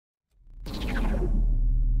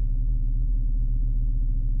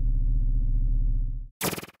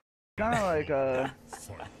kind of like I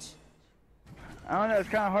don't know. It's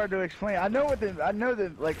kind of hard to explain. I know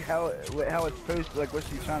that like how it's supposed to, like what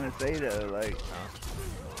she's trying to say though. Like.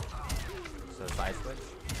 So side switch.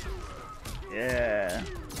 Yeah.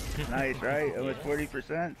 Nice, right? Almost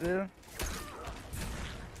 40% too.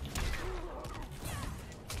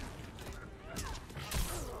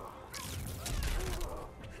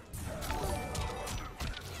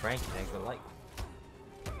 Frankie, thanks for the like.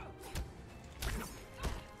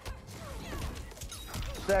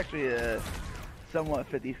 It's actually a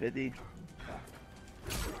somewhat 50-50.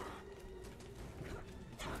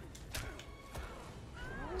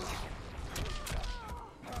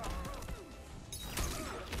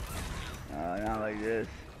 Not like this.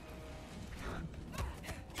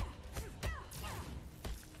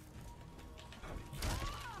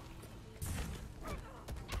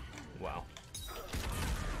 Wow.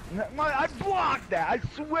 No, I blocked that. I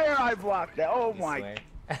swear I blocked that. Oh You my swear?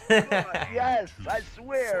 God. Yes, I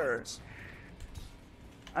swear.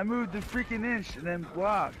 I moved a freaking inch and then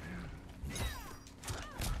blocked.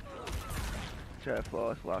 Try to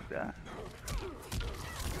flawless block that.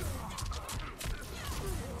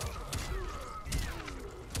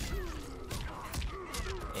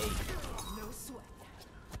 Hey. No sweat.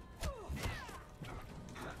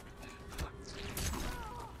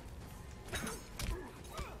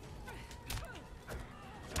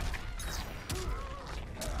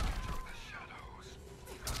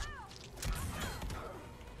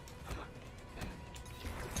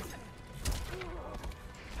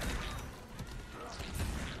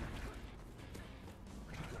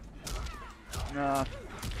 No.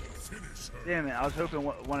 Damn it, I was hoping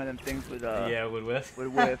one of them things would Yeah, would whiff.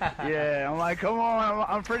 Would whiff. Yeah, I'm like, come on,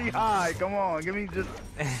 I'm pretty high. Come on, give me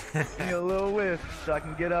a little whiff so I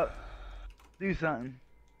can get up, do something.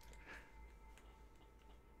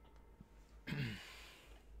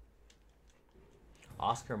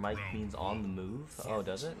 Oscar Mike means on the move. Oh,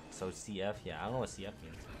 does it? So CF, yeah, I don't know what CF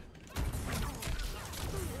means.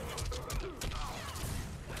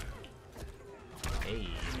 Hey,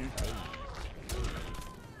 hey.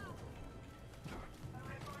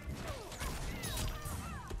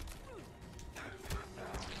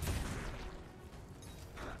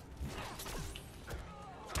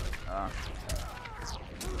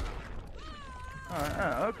 Alright,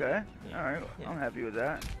 oh, okay. Yeah. Alright, Yeah. I'm happy with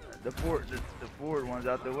that. The forward one's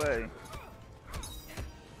out the way.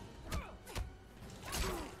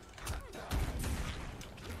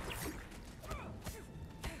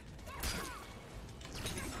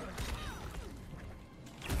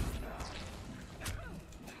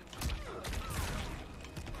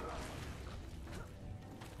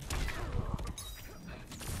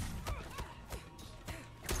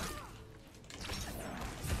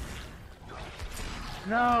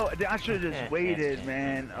 No, I should have just waited,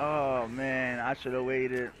 man. Oh man, I should have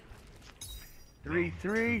waited.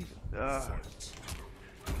 3-3.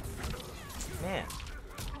 Man.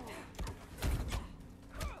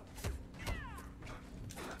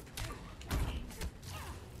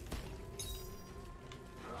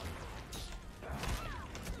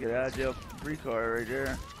 Get out of jail free card right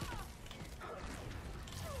there.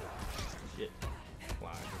 Shit. Wow,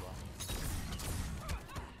 I just lost.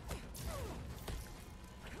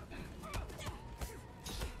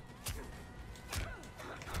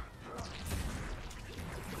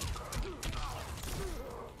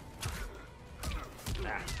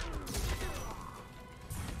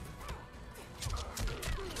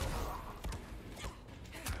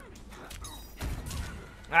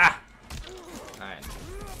 Ah! Alright.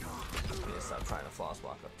 Need to stop trying to floss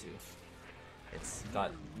walk up too. It's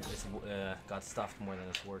got stuffed more than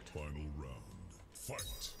it's worked. Final round.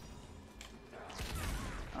 Fight.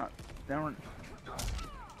 Down.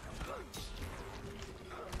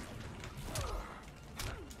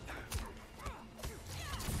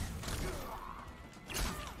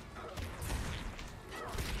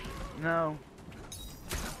 No.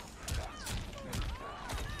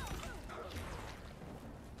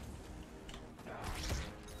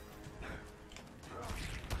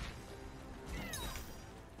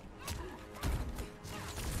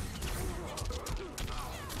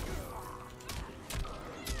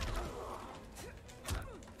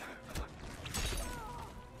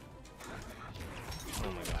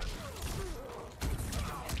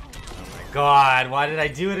 God, why did I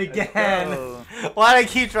do it again? Why did I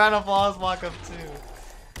keep trying to flawless walk up too?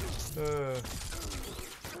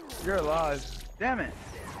 You're alive. Damn it.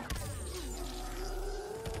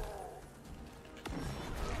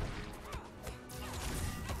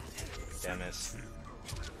 Damn it.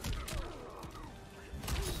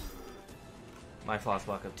 My flawless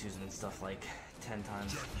walk up twos and stuff like 10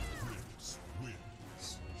 times.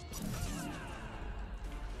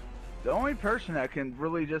 The only person that can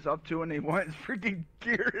really just up to when they want is freaking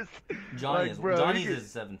Gears. Johnny like, is. bro, Johnny's is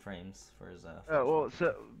 7 frames for his. well,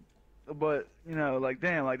 so, but you know, like,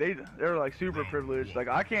 damn, like they're like super privileged. Like,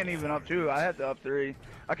 I can't even up 2. I have to up 3.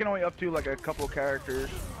 I can only up to like a couple characters.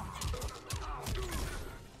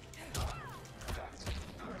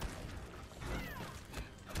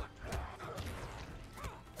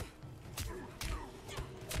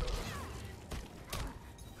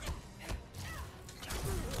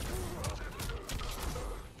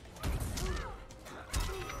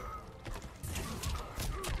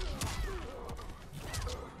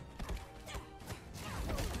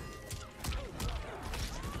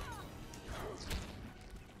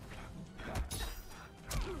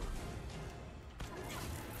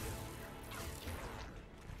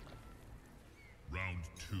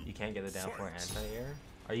 You can't get it down for anti-air.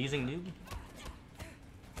 Are you using noob?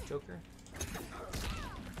 Joker?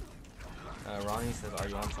 Ronnie says, are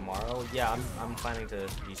you on tomorrow? Yeah, I'm planning to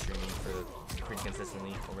be streaming for pretty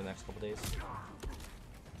consistently over the next couple days.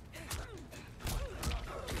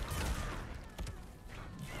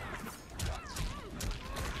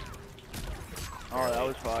 Oh, that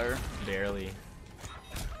was fire. Barely.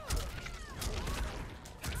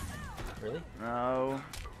 Really? No.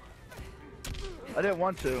 I didn't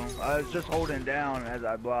want to. I was just holding down as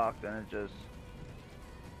I blocked, and it just...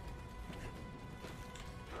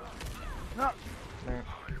 No!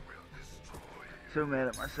 So mad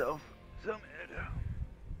at myself. So mad.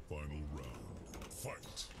 Final round.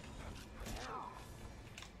 Fight.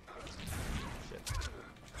 Shit.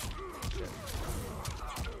 Shit.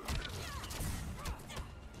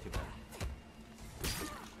 Too bad.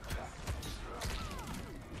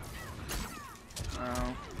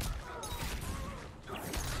 Oh.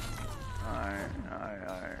 Alright.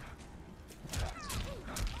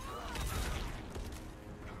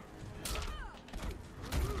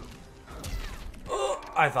 Oh,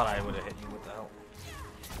 I thought I would have hit you with the help.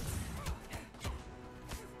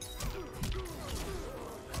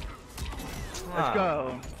 Let's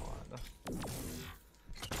go.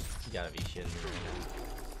 You gotta be shitting me right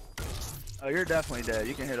now. Oh, you're definitely dead.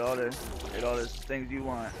 You can hit all the things you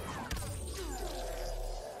want.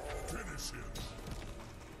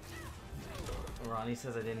 Ronnie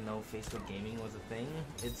says I didn't know Facebook gaming was a thing.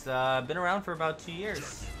 It's been around for about 2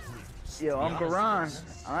 years. Yo, Uncle Ron,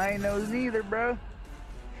 I ain't know neither, bro.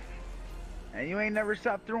 And you ain't never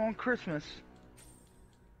stopped throwing Christmas.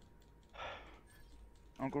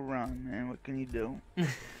 Uncle Ron, man, what can you do?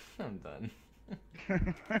 I'm done.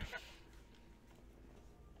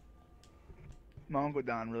 My Uncle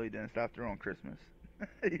Don really didn't stop throwing Christmas.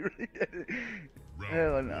 He really did.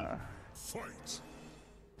 Hell nah. Fight.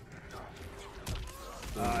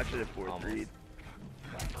 I should have forced read.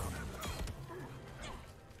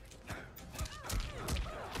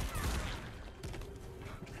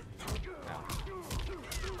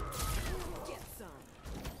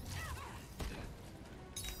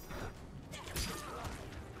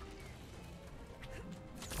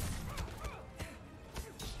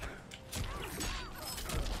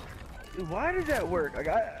 Dude, why does that work? Like,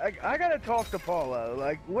 I gotta talk to Paulo.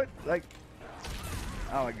 Like, what? Like,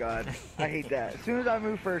 oh my god, I hate that. As soon as I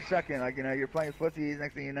move for a second, like, you know, you're playing footsies,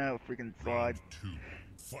 next thing you know, freaking slide. Round 2.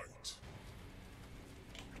 Fight.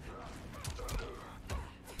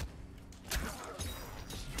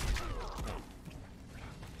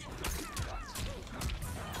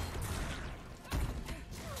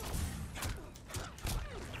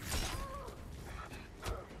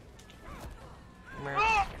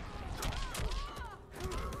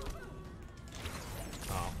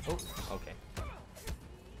 Oh, okay.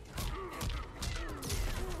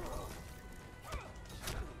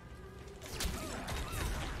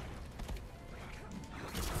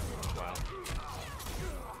 Wow.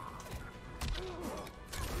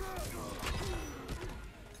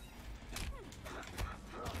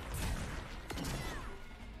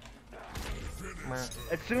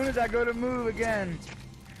 As soon as I go to move again,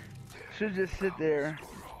 should just sit there.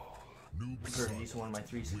 For each one of my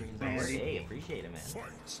 3 screens over. Hey, appreciate it, man.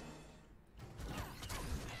 Fight.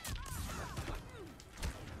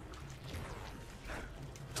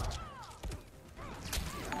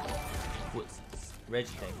 What's this? Reggie,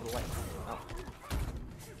 thanks for the light. Oh.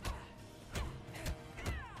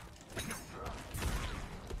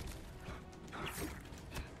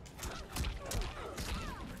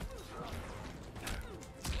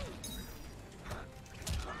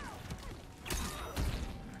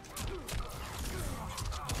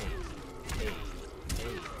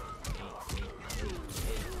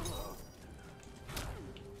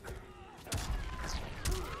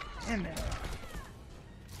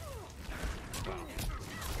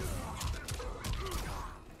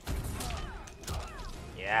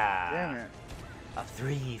 Damn it. Up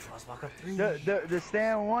 3, false block up 3. The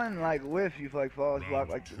stand one like whiff you like falls block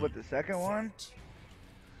like what the second one?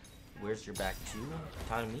 Where's your back 2?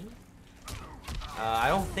 Talking to me? I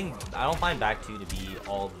don't find back 2 to be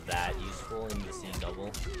all that useful in the C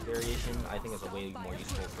double variation. I think it's a way more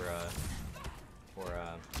useful for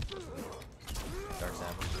Dark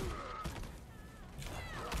Savage.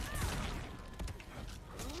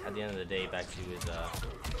 At the end of the day, back 2 is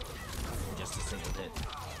just a single hit.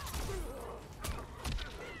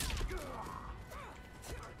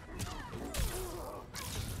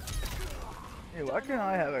 Hey, why can't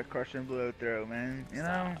I have a crushing blow throw, man? You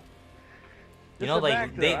know? You know,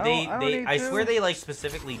 like I swear to. they like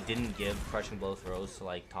specifically didn't give crushing blow throws to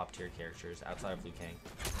like top tier characters outside of Liu Kang.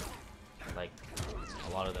 Like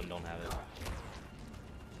a lot of them don't have it.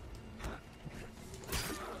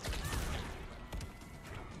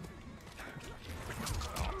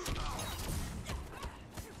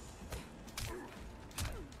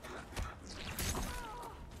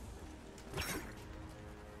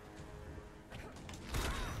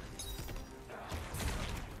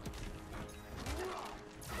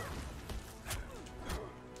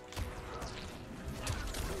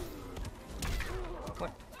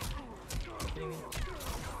 What? Kidding me?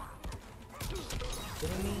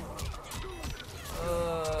 Kidding me?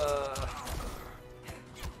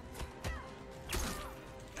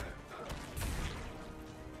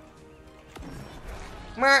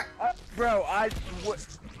 Bro,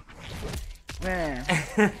 man,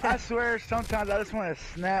 I swear sometimes I just want to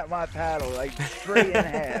snap my paddle like straight in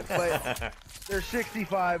half, but they're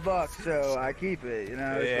 $65, so I keep it, you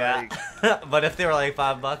know? It's yeah. like, but if they were like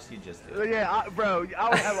 $5, you'd just do it. yeah, bro, I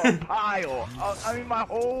would have a pile. I mean, my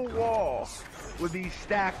whole wall would be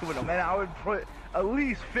stacked with them, and I would put at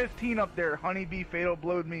least 15 up there. HoneyBee fatal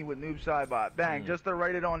blowed me with noob sidebot. Bang, just to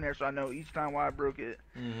write it on there so I know each time why I broke it.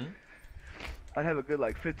 I'd have a good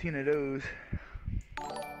like 15 of those.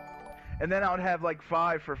 And then I would have like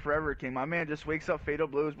 5 for Forever King. My man just wakes up fatal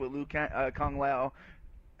blows with Kung Lao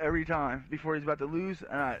every time before he's about to lose,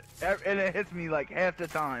 and it hits me like half the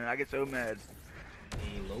time. I get so mad.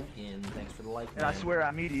 Hey Logan, thanks for the like. And I swear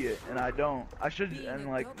I'm idiot, and I don't. I should, and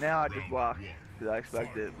like now I just block because I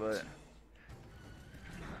expect it, but.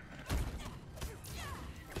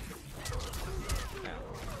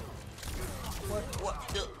 What?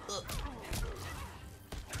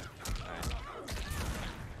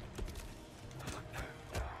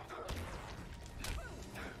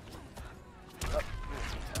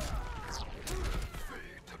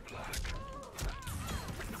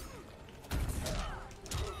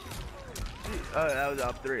 Oh, that was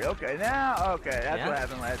up 3. Okay, now, okay, that's what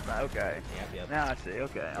happened last time. Okay. Yep. Now I see.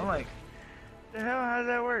 Okay. I'm like, the hell, how does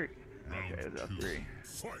that work? Okay, it was up 3.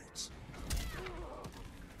 Fight.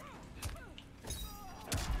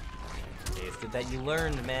 Hey, it's good that you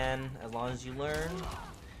learned, man. As long as you learn,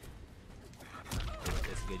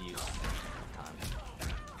 it's good use of time.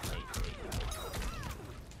 Wait.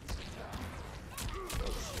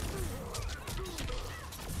 Oh, shit.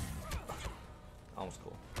 Almost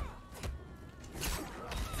cool.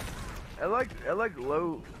 I like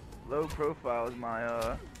low profile is my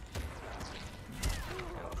I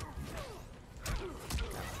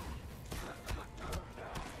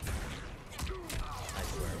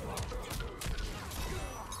swear,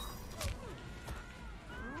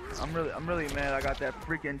 I'm really mad. I got that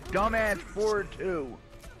freaking dumbass forward 2.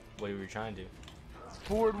 what were you trying to do?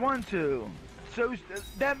 Forward 1-2. So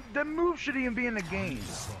that move should even be in the game.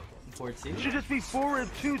 Forward 2? It should just be forward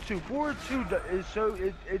 2-2. Forward 2 is so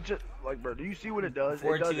it just like, bro. Do you see what it does?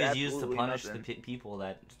 Forward it does 2 is used to absolutely punish nothing. the people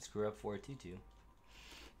that screw up forward 2-2.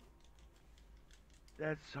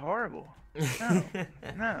 That's horrible. No,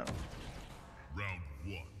 no. Round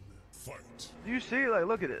 1. Fight. Do you see? Like,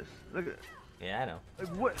 look at this. Look at it. Yeah, I know. Like,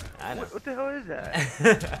 what? I know. What the hell is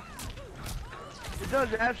that? It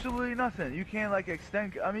does absolutely nothing. You can't like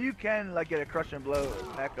extend. I mean, you can like get a crush and blow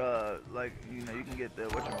back. Like you know, you can get the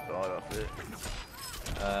whatchamacallit off it.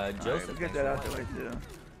 Joseph, Right, get that out the way too.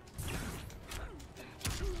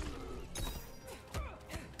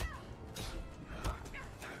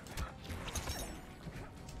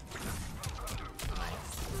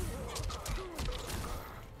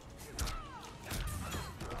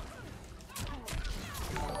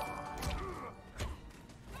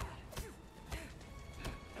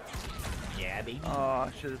 Baby. Oh,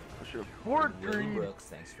 I should have poured Willie green. Brooks,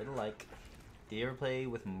 thanks for the like. Did you ever play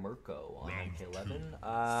with Mirko on MK11?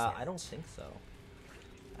 I don't think so.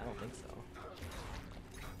 I don't think so.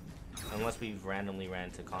 Unless we randomly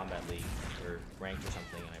ran to Combat League or ranked or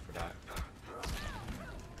something and I forgot.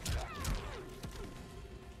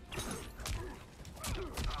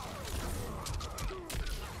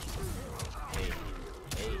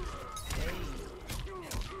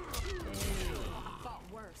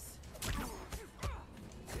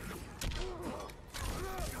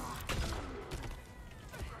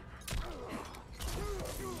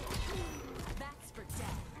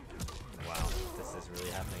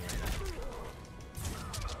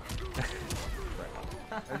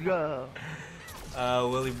 Let's go.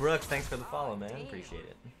 Willie Brooks, thanks for the follow, man. Appreciate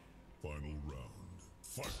it. Final round.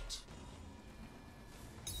 Fight.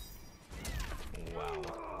 Wow.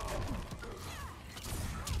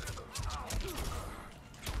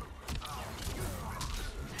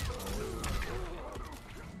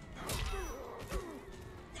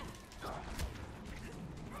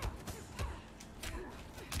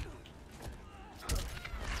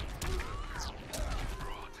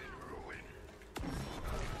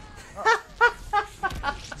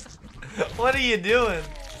 What are you doing?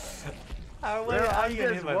 How I'm you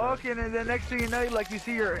just walking, and then next thing you know, like you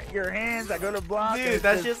see your hands, I go to block. Dude,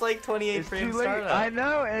 that's just like 28 frames startup. I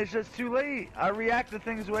know, and it's just too late. I react to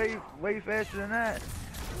things way faster than that.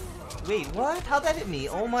 Wait, what? How'd that hit me?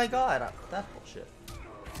 Oh my god, that's bullshit.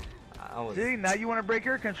 See, now you want to break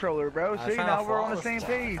your controller, bro. See, now we're on the same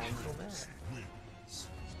page.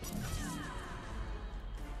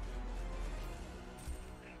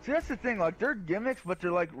 See, that's the thing. Like, they're gimmicks, but they're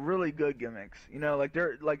like really good gimmicks. You know, like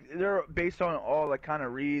they're based on all like kind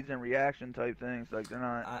of reads and reaction type things. Like they're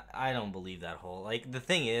not. I don't believe that whole. Like the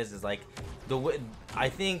thing is like I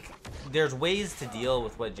think there's ways to deal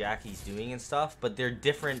with what Jackie's doing and stuff, but they're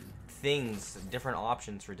different things, different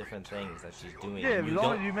options for different things that she's doing. Yeah, as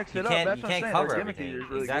long as you mix it up, that's what I'm saying. Cover their gimmick is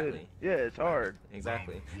really exactly. Good. Yeah, it's hard.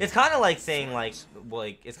 Exactly. It's kind of like saying like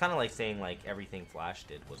everything Flash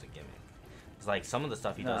did was a gimmick. It's like some of the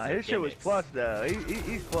stuff he does. His shit was plus though.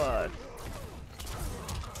 He's plus.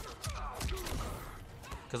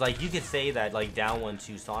 Cause like you could say that like down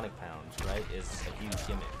 1-2 Sonic Pound, right, is a huge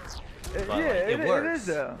gimmick. But, yeah, like, it works. It is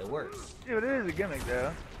though. It works. Yeah, but it is a gimmick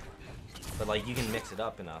though. But like you can mix it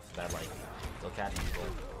up enough that like they'll catch people.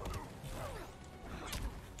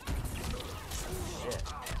 Shit.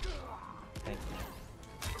 Thank you.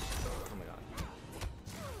 Oh my god.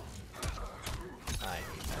 I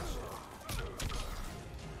hate that shit.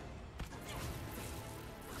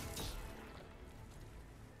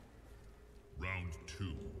 Round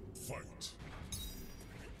 2. Fight.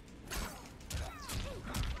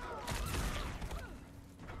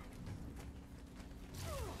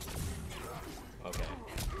 Okay.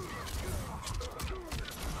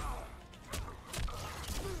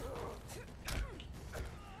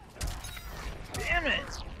 Damn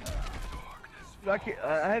it!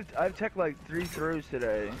 I've tech like 3 throws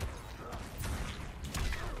today.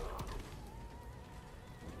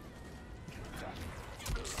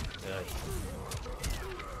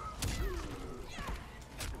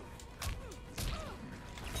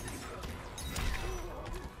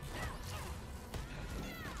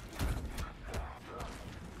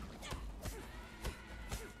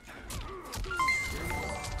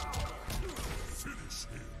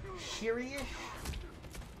 Serious?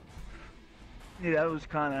 Yeah, that was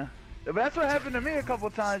kind of. But that's what happened to me a couple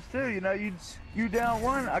times too. You know, you down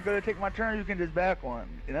one, I go to take my turn, you can just back one.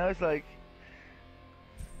 You know, it's like,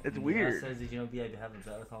 it's weird. Says, did you know, B, I have a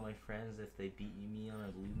bet with all my friends. If they beat me on a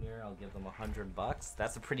blue mirror, I'll give them $100.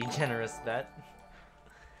 That's a pretty generous bet.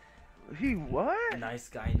 He what? Nice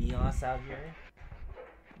guy, Neos out here.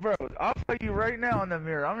 Bro, I'll tell you right now in the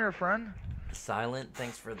mirror. I'm your friend. Silent,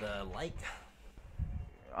 thanks for the like.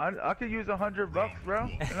 I could use $100, bro.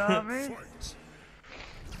 You know what I mean?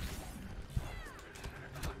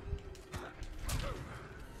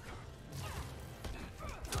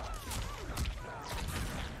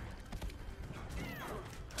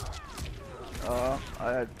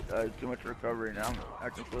 I had too much recovery now. I'm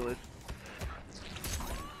acting foolish.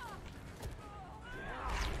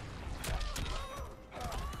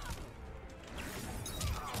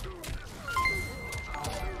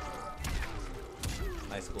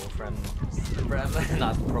 My school friend, Brem,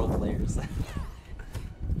 not pro players.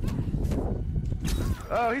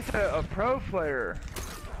 Oh, he's a pro player.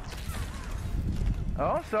 Oh,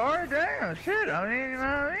 I'm sorry. Damn, shit. I mean, you know what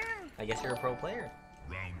I mean? I guess you're a pro player.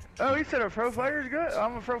 Oh, he said a pro player is good?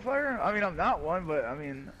 I'm a pro player? I mean, I'm not one, but I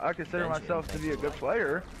mean, I consider myself to be a good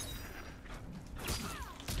player.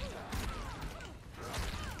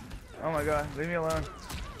 Oh my god, leave me alone.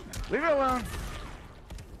 Leave me alone!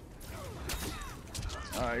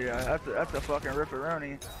 Oh yeah, that's a fucking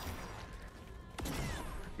ripperoni.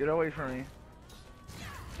 Get away from me.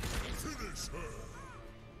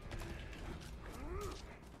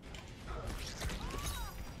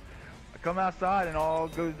 I come outside and all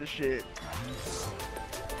goes to shit.